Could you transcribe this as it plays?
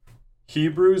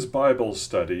Hebrews Bible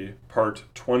Study, Part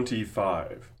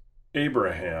 25,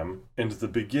 Abraham and the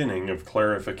Beginning of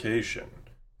Clarification,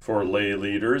 for lay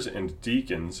leaders and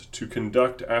deacons to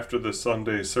conduct after the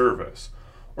Sunday service,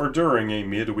 or during a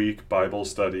midweek Bible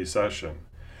study session.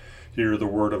 Hear the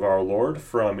word of our Lord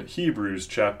from Hebrews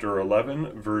chapter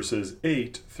 11, verses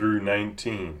 8 through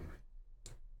 19.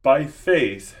 By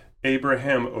faith,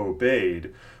 Abraham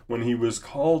obeyed when he was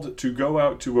called to go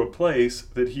out to a place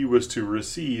that he was to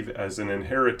receive as an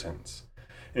inheritance,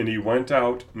 and he went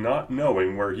out not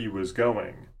knowing where he was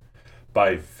going.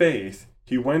 By faith,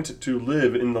 he went to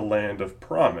live in the land of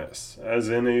promise, as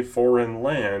in a foreign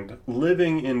land,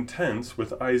 living in tents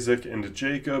with Isaac and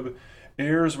Jacob,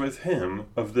 heirs with him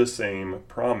of the same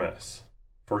promise.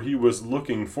 For he was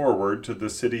looking forward to the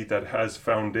city that has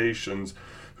foundations,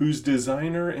 whose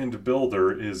designer and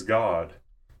builder is God.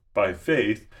 By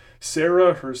faith,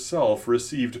 Sarah herself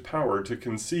received power to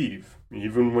conceive,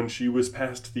 even when she was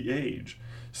past the age,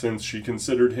 since she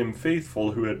considered him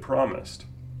faithful who had promised.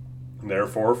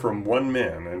 Therefore, from one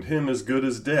man, and him as good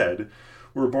as dead,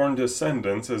 were born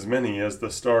descendants as many as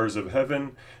the stars of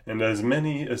heaven, and as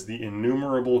many as the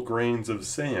innumerable grains of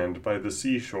sand by the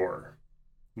seashore.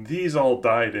 These all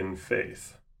died in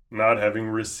faith, not having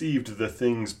received the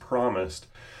things promised,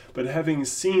 but having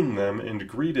seen them and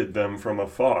greeted them from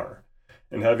afar,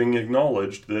 and having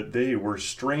acknowledged that they were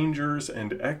strangers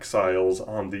and exiles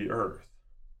on the earth.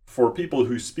 For people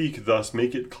who speak thus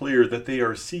make it clear that they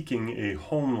are seeking a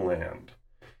homeland.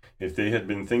 If they had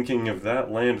been thinking of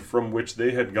that land from which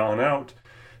they had gone out,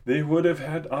 they would have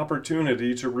had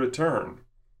opportunity to return.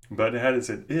 But as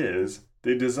it is,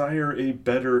 they desire a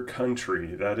better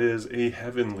country, that is, a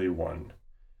heavenly one.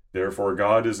 Therefore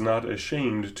God is not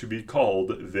ashamed to be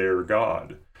called their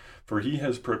God, for he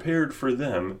has prepared for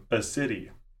them a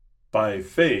city. By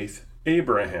faith,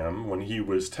 Abraham, when he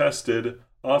was tested,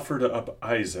 offered up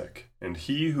Isaac, and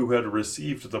he who had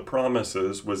received the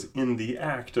promises was in the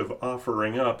act of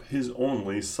offering up his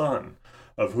only son,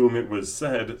 of whom it was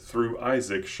said, "Through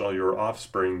Isaac shall your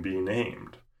offspring be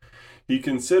named." He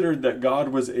considered that God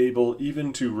was able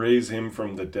even to raise him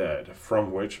from the dead,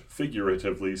 from which,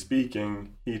 figuratively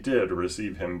speaking, he did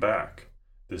receive him back.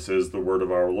 This is the word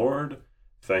of our Lord.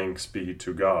 Thanks be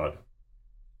to God.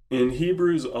 In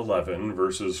Hebrews 11,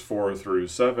 verses 4 through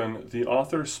 7, the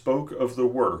author spoke of the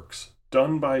works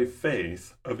done by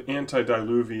faith of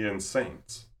antediluvian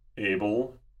saints.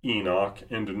 Abel, Enoch,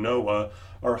 and Noah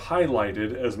are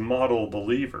highlighted as model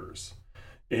believers.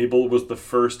 Abel was the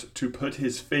first to put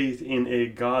his faith in a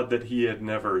God that he had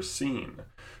never seen,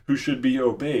 who should be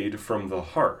obeyed from the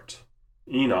heart.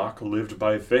 Enoch lived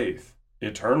by faith,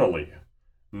 eternally.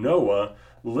 Noah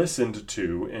listened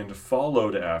to and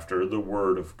followed after the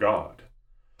word of God.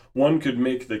 One could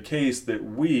make the case that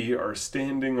we are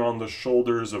standing on the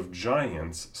shoulders of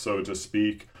giants, so to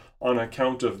speak, on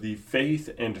account of the faith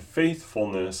and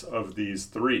faithfulness of these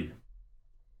three.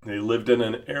 They lived in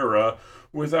an era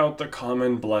without the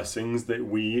common blessings that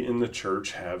we in the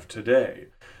church have today: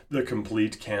 the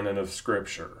complete canon of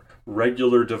Scripture,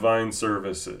 regular divine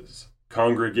services,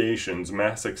 congregations,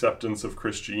 mass acceptance of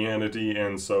Christianity,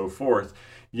 and so forth,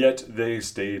 yet they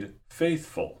stayed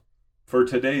faithful. For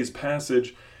today's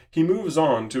passage, he moves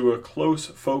on to a close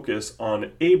focus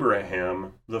on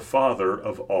Abraham, the father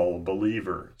of all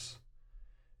believers.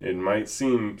 It might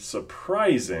seem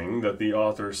surprising that the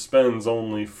author spends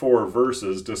only 4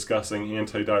 verses discussing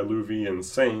antediluvian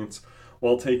saints,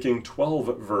 while taking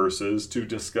 12 verses to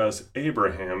discuss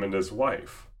Abraham and his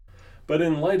wife. But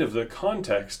in light of the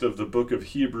context of the book of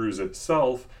Hebrews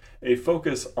itself, a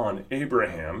focus on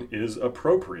Abraham is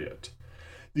appropriate.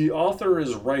 The author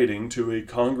is writing to a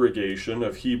congregation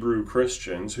of Hebrew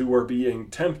Christians who are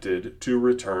being tempted to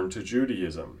return to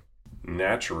Judaism.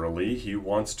 Naturally, he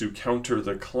wants to counter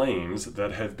the claims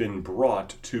that have been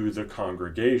brought to the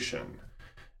congregation.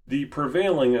 The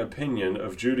prevailing opinion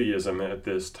of Judaism at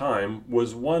this time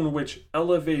was one which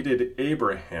elevated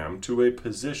Abraham to a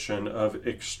position of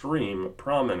extreme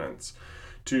prominence,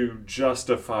 to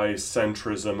justify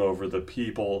centrism over the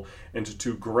people and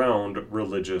to ground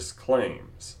religious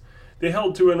claims. They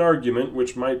held to an argument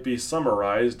which might be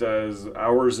summarized as,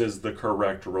 ours is the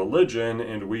correct religion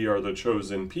and we are the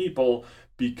chosen people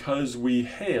because we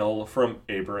hail from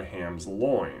Abraham's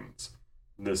loins.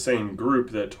 The same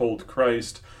group that told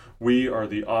Christ, "We are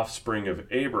the offspring of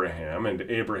Abraham and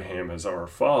Abraham is our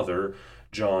father,"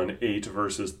 John 8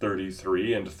 verses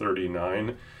 33 and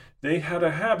 39, they had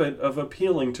a habit of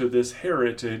appealing to this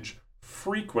heritage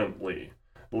frequently,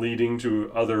 leading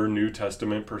to other New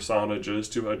Testament personages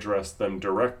to address them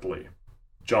directly.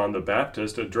 John the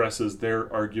Baptist addresses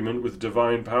their argument with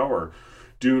divine power.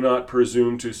 Do not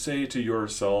presume to say to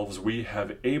yourselves, we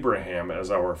have Abraham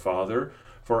as our father,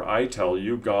 for I tell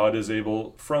you, God is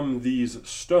able from these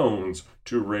stones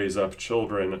to raise up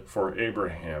children for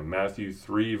Abraham. Matthew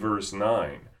 3, verse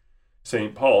 9.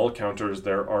 St. Paul counters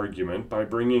their argument by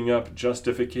bringing up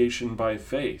justification by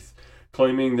faith,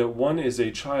 claiming that one is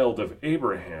a child of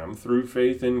Abraham through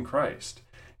faith in Christ,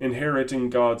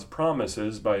 inheriting God's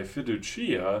promises by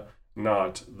fiducia,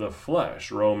 not the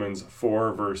flesh. Romans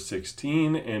 4, verse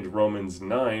 16, and Romans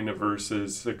 9,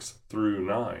 verses 6 through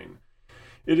 9.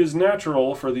 It is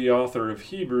natural for the author of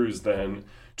Hebrews, then,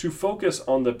 to focus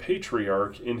on the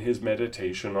patriarch in his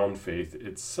meditation on faith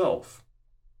itself.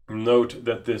 Note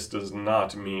that this does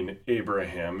not mean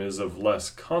Abraham is of less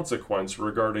consequence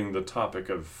regarding the topic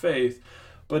of faith,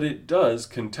 but it does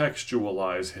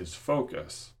contextualize his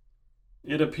focus.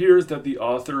 It appears that the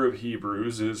author of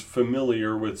Hebrews is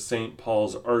familiar with St.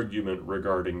 Paul's argument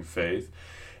regarding faith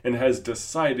and has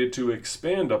decided to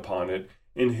expand upon it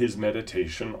in his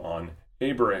meditation on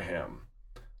Abraham.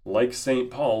 Like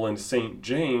St. Paul and St.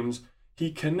 James,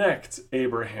 he connects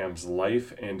Abraham's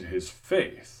life and his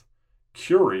faith.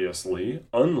 Curiously,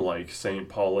 unlike St.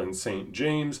 Paul and St.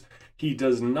 James, he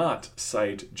does not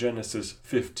cite Genesis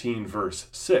 15, verse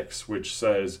 6, which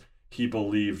says, "He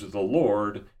believed the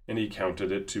Lord, and he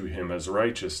counted it to him as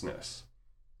righteousness."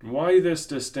 Why this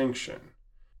distinction?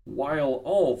 While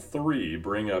all three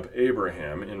bring up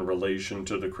Abraham in relation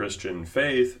to the Christian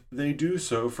faith, they do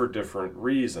so for different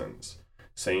reasons.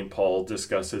 St. Paul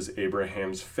discusses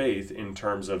Abraham's faith in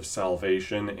terms of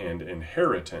salvation and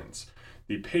inheritance.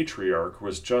 The patriarch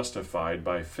was justified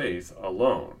by faith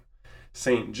alone.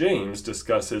 St. James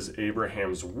discusses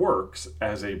Abraham's works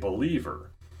as a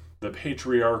believer. The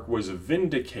patriarch was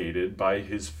vindicated by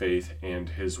his faith and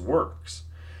his works.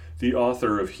 The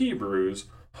author of Hebrews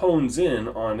hones in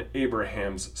on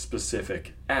Abraham's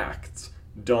specific acts,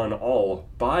 done all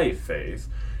by faith,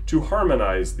 to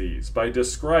harmonize these by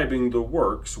describing the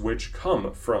works which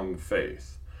come from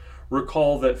faith.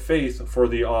 Recall that faith for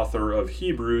the author of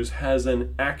Hebrews has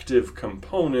an active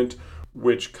component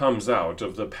which comes out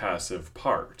of the passive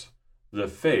part. The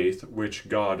faith which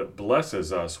God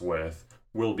blesses us with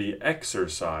will be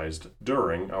exercised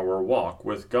during our walk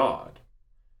with God.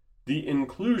 The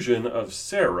inclusion of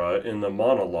Sarah in the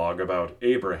monologue about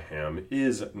Abraham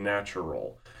is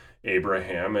natural.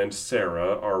 Abraham and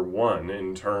Sarah are one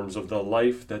in terms of the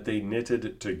life that they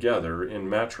knitted together in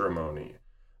matrimony.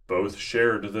 Both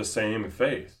shared the same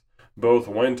faith. Both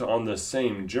went on the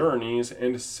same journeys,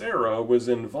 and Sarah was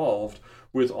involved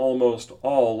with almost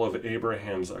all of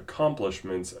Abraham's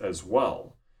accomplishments as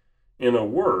well. In a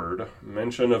word,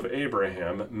 mention of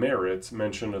Abraham merits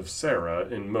mention of Sarah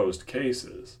in most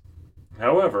cases.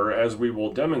 However, as we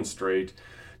will demonstrate,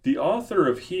 the author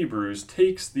of Hebrews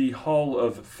takes the Hall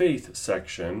of Faith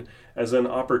section as an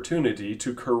opportunity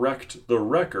to correct the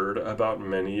record about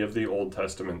many of the Old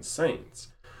Testament saints.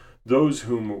 Those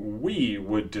whom we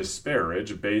would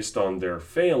disparage based on their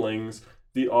failings,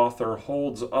 the author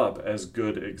holds up as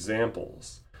good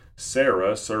examples.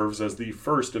 Sarah serves as the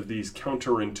first of these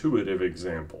counterintuitive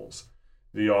examples.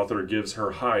 The author gives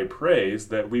her high praise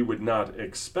that we would not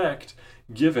expect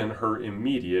given her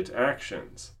immediate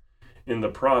actions. In the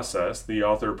process, the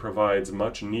author provides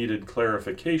much needed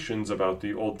clarifications about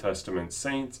the Old Testament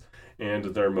saints and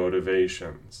their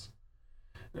motivations.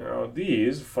 Now,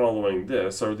 these, following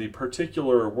this, are the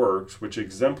particular works which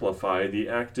exemplify the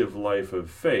active life of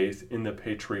faith in the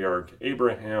patriarch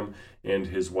Abraham and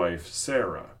his wife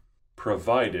Sarah.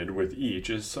 Provided with each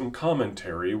is some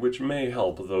commentary which may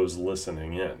help those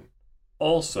listening in.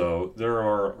 Also, there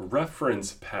are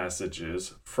reference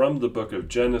passages from the book of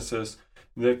Genesis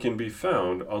that can be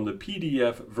found on the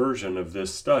PDF version of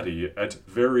this study at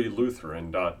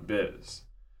verylutheran.biz.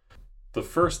 The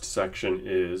first section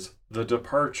is the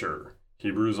departure,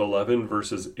 Hebrews 11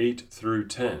 verses 8 through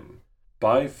 10.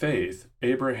 By faith,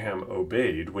 Abraham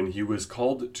obeyed when he was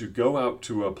called to go out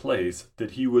to a place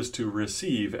that he was to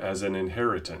receive as an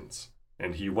inheritance,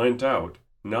 and he went out,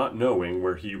 not knowing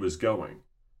where he was going.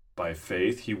 By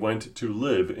faith, he went to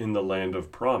live in the land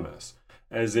of promise,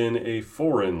 as in a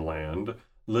foreign land,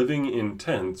 living in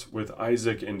tents with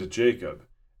Isaac and Jacob,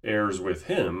 heirs with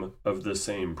him of the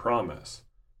same promise.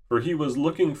 For he was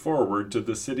looking forward to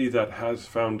the city that has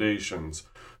foundations,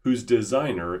 whose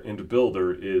designer and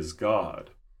builder is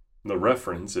God. The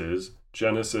reference is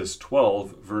Genesis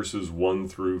 12, verses 1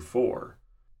 through 4.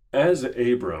 As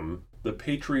Abram, the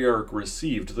patriarch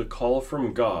received the call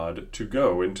from God to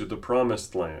go into the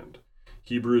promised land.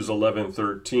 Hebrews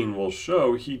 11:13 will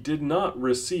show he did not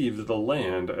receive the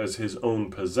land as his own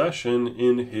possession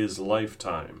in his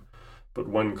lifetime, But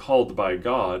when called by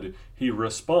God, he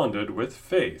responded with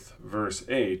faith, verse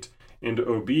 8, and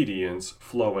obedience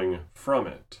flowing from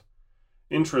it.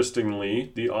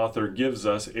 Interestingly, the author gives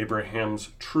us Abraham's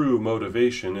true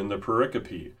motivation in the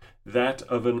pericope, that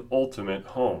of an ultimate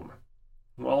home.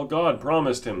 While God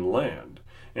promised him land,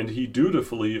 and he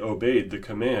dutifully obeyed the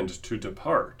command to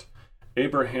depart,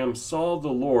 Abraham saw the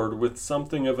Lord with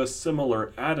something of a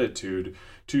similar attitude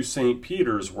to St.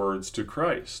 Peter's words to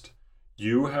Christ.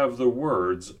 You have the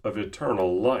words of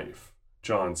eternal life.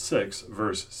 John 6,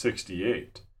 verse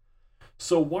 68.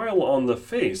 So while on the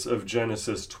face of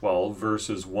Genesis 12,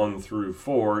 verses 1 through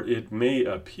 4, it may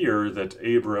appear that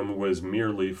Abram was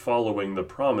merely following the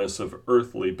promise of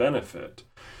earthly benefit,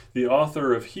 the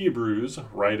author of Hebrews,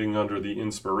 writing under the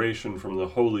inspiration from the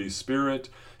Holy Spirit,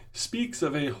 speaks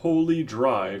of a holy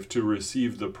drive to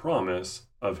receive the promise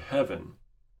of heaven.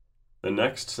 The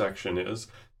next section is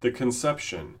the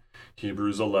conception,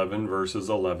 Hebrews 11, verses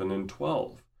 11 and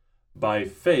 12. By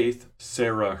faith,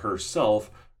 Sarah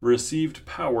herself received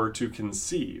power to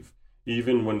conceive,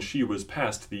 even when she was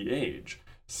past the age,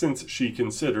 since she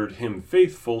considered him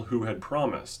faithful who had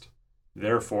promised.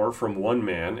 Therefore, from one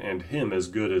man, and him as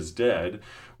good as dead,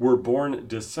 were born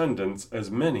descendants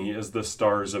as many as the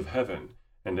stars of heaven,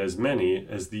 and as many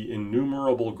as the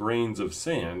innumerable grains of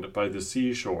sand by the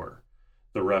seashore.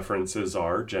 The references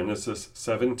are Genesis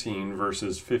 17,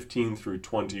 verses 15 through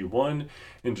 21,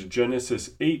 and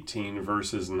Genesis 18,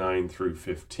 verses 9 through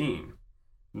 15.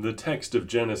 The text of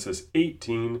Genesis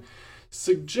 18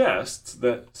 suggests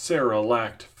that Sarah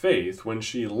lacked faith when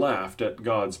she laughed at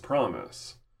God's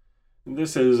promise.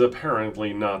 This is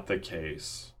apparently not the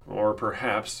case, or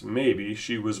perhaps maybe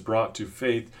she was brought to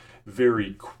faith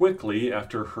very quickly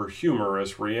after her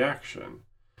humorous reaction.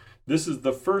 This is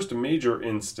the first major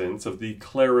instance of the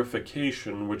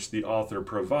clarification which the author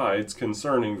provides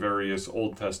concerning various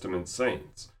Old Testament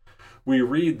saints. We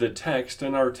read the text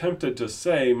and are tempted to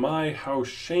say, "My, how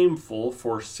shameful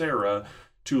for Sarah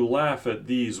to laugh at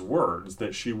these words,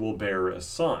 that she will bear a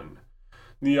son."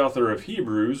 The author of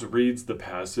Hebrews reads the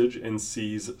passage and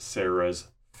sees Sarah's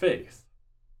faith.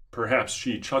 Perhaps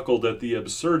she chuckled at the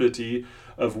absurdity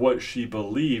of what she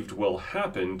believed will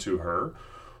happen to her,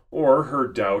 or her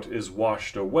doubt is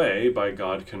washed away by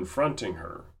God confronting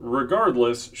her.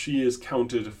 Regardless, she is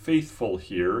counted faithful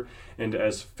here, and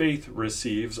as faith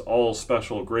receives all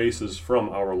special graces from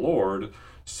our Lord,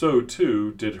 so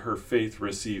too did her faith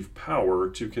receive power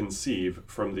to conceive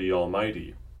from the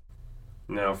Almighty.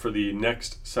 Now for the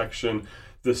next section,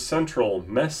 the central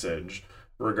message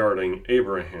regarding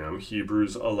Abraham,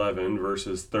 Hebrews 11,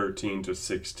 verses 13 to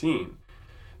 16.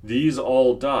 These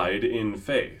all died in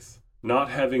faith, not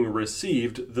having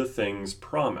received the things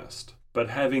promised, but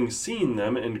having seen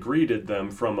them and greeted them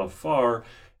from afar,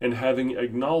 and having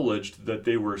acknowledged that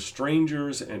they were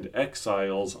strangers and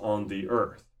exiles on the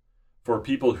earth. For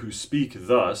people who speak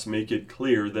thus make it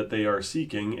clear that they are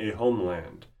seeking a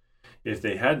homeland. If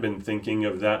they had been thinking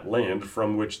of that land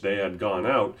from which they had gone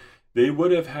out, they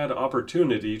would have had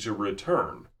opportunity to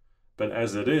return. But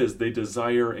as it is, they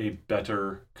desire a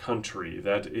better country,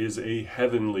 that is a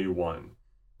heavenly one.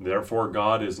 Therefore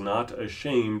God is not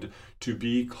ashamed to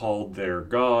be called their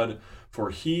God, for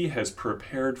he has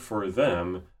prepared for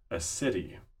them a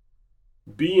city.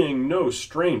 Being no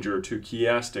stranger to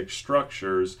chiastic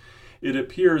structures, it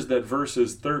appears that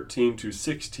verses 13 to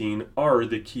 16 are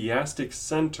the chiastic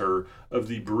center of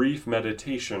the brief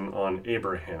meditation on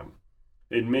Abraham.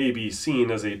 It may be seen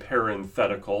as a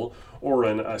parenthetical or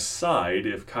an aside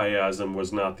if chiasm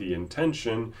was not the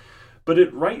intention, but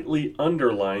it rightly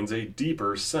underlines a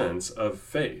deeper sense of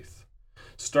faith.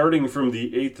 Starting from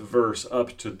the 8th verse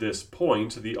up to this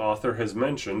point, the author has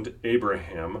mentioned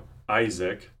Abraham,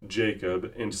 Isaac,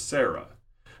 Jacob, and Sarah.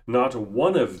 Not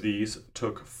one of these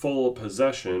took full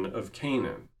possession of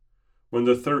Canaan. When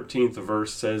the 13th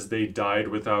verse says they died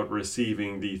without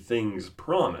receiving the things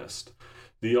promised,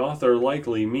 the author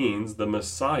likely means the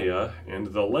Messiah and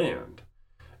the land.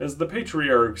 As the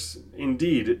patriarchs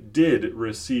indeed did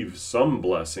receive some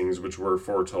blessings which were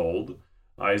foretold,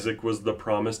 Isaac was the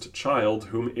promised child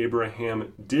whom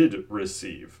Abraham did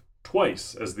receive,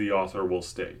 twice, as the author will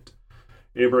state.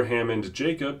 Abraham and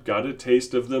Jacob got a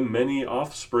taste of the many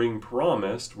offspring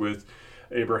promised, with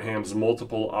Abraham's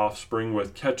multiple offspring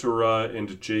with Keturah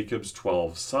and Jacob's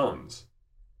 12 sons.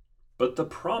 But the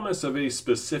promise of a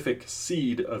specific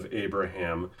seed of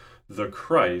Abraham, the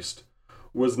Christ,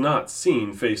 was not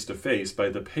seen face to face by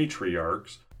the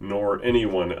patriarchs, nor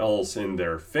anyone else in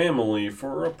their family,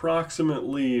 for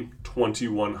approximately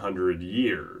 2,100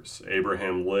 years.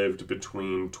 Abraham lived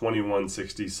between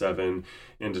 2167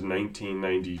 and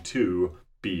 1992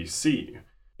 BC.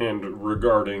 And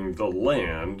regarding the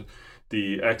land,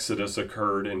 the Exodus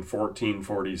occurred in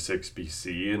 1446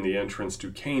 BC, and the entrance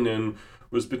to Canaan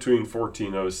was between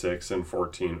 1406 and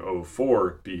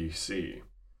 1404 BC.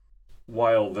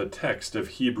 While the text of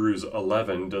Hebrews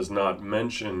 11 does not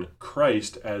mention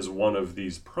Christ as one of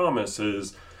these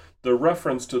promises, the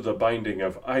reference to the binding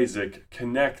of Isaac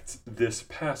connects this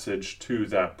passage to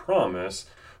that promise,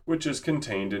 which is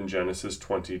contained in Genesis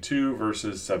 22,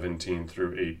 verses 17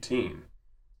 through 18.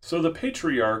 So the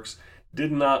patriarchs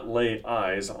did not lay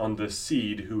eyes on the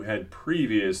seed who had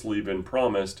previously been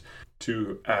promised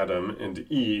to Adam and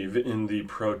Eve in the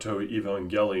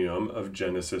proto-evangelium of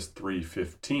Genesis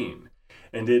 3:15.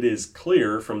 And it is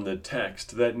clear from the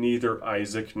text that neither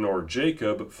Isaac nor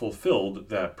Jacob fulfilled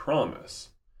that promise.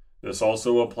 This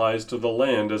also applies to the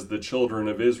land, as the children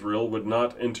of Israel would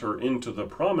not enter into the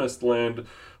promised land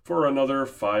for another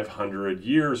 500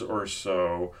 years or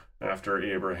so after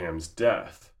Abraham's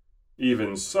death.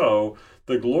 Even so,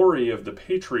 the glory of the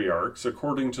patriarchs,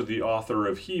 according to the author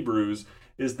of Hebrews,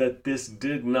 is that this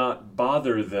did not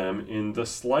bother them in the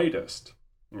slightest.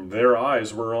 Their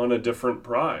eyes were on a different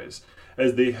prize,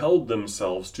 as they held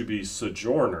themselves to be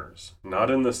sojourners, not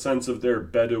in the sense of their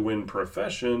Bedouin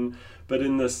profession, but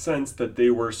in the sense that they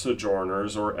were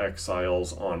sojourners or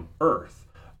exiles on earth,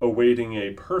 awaiting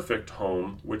a perfect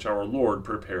home which our Lord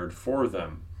prepared for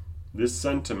them. This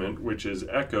sentiment, which is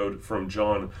echoed from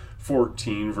John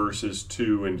 14, verses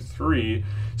 2 and 3,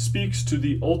 speaks to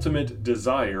the ultimate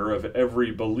desire of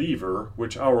every believer,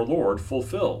 which our Lord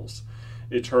fulfills: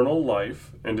 eternal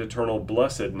life and eternal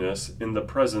blessedness in the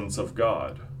presence of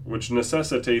God, which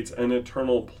necessitates an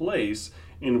eternal place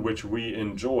in which we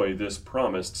enjoy this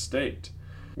promised state.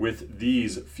 With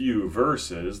these few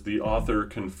verses, the author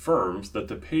confirms that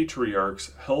the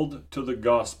patriarchs held to the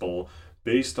gospel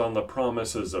based on the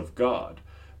promises of God,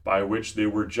 by which they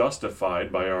were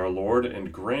justified by our Lord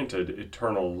and granted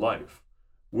eternal life.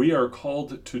 We are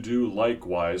called to do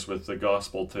likewise with the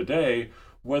gospel today,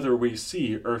 whether we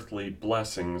see earthly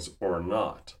blessings or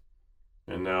not.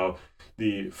 And now,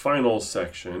 the final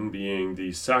section, being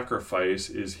the sacrifice,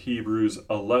 is Hebrews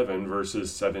 11,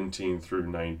 verses 17 through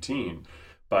 19.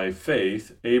 By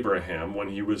faith, Abraham, when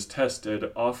he was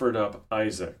tested, offered up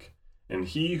Isaac. And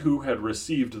he who had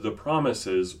received the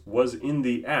promises was in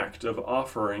the act of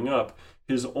offering up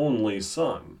his only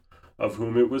son, of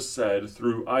whom it was said,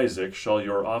 "Through Isaac shall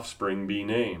your offspring be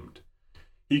named."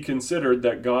 He considered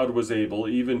that God was able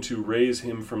even to raise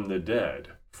him from the dead,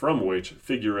 from which,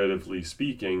 figuratively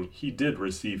speaking, he did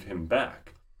receive him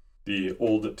back. The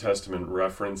Old Testament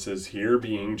references here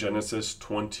being Genesis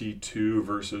 22,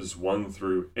 verses 1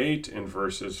 through 8, and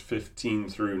verses 15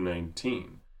 through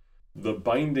 19. The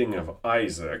binding of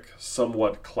Isaac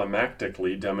somewhat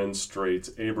climactically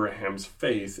demonstrates Abraham's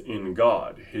faith in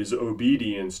God, his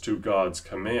obedience to God's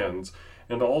commands,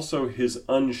 and also his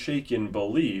unshaken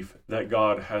belief that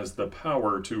God has the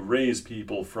power to raise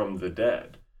people from the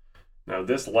dead. Now,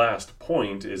 this last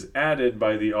point is added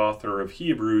by the author of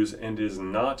Hebrews and is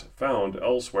not found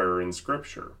elsewhere in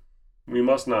Scripture. We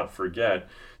must not forget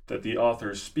that the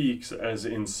author speaks as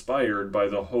inspired by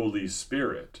the Holy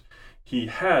Spirit. He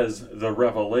has the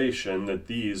revelation that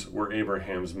these were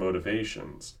Abraham's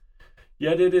motivations.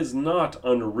 Yet it is not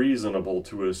unreasonable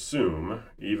to assume,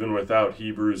 even without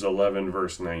Hebrews 11,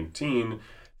 verse 19,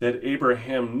 that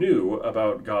Abraham knew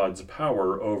about God's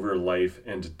power over life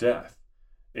and death.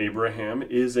 Abraham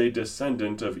is a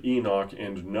descendant of Enoch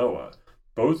and Noah,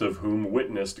 both of whom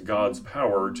witnessed God's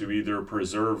power to either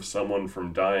preserve someone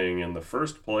from dying in the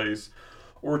first place,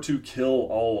 or to kill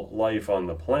all life on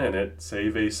the planet,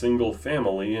 save a single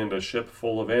family and a ship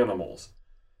full of animals.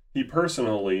 He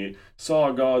personally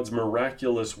saw God's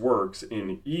miraculous works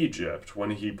in Egypt when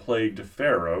he plagued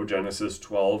Pharaoh, Genesis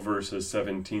 12, verses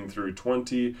 17 through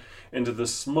 20, and the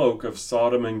smoke of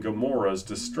Sodom and Gomorrah's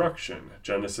destruction,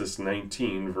 Genesis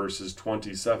 19, verses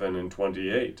 27 and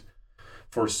 28.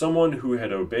 For someone who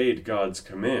had obeyed God's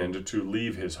command to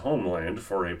leave his homeland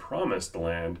for a promised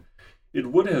land, it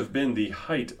would have been the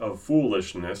height of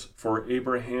foolishness for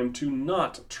Abraham to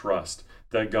not trust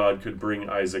that God could bring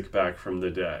Isaac back from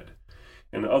the dead.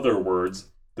 In other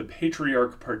words, the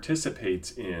patriarch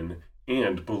participates in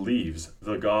and believes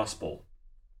the gospel.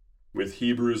 With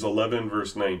Hebrews 11,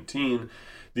 verse 19,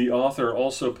 the author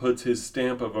also puts his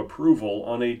stamp of approval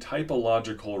on a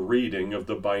typological reading of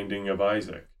the binding of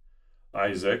Isaac.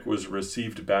 Isaac was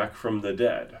received back from the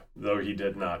dead, though he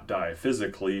did not die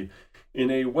physically,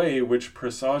 in a way which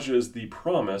presages the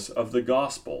promise of the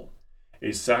gospel.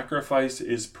 A sacrifice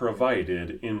is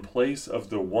provided in place of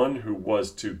the one who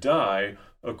was to die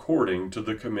according to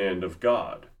the command of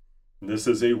God. This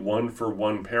is a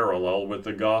one-for-one parallel with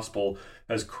the gospel,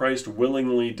 as Christ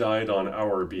willingly died on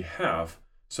our behalf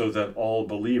so that all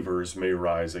believers may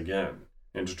rise again,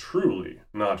 and truly,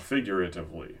 not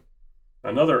figuratively.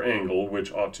 Another angle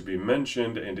which ought to be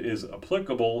mentioned and is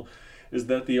applicable is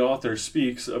that the author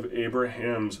speaks of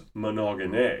Abraham's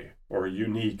monogene, or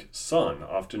unique son,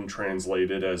 often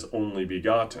translated as only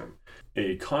begotten,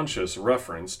 a conscious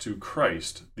reference to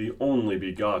Christ, the only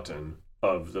begotten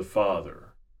of the Father.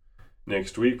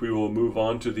 Next week we will move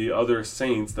on to the other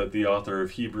saints that the author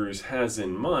of Hebrews has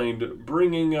in mind,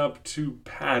 bringing up to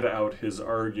pad out his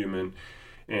argument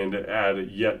and add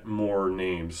yet more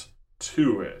names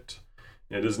to it.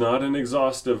 It is not an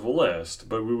exhaustive list,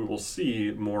 but we will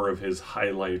see more of his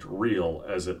highlight reel,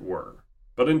 as it were.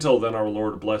 But until then, our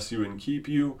Lord bless you and keep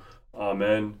you.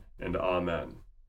 Amen and amen.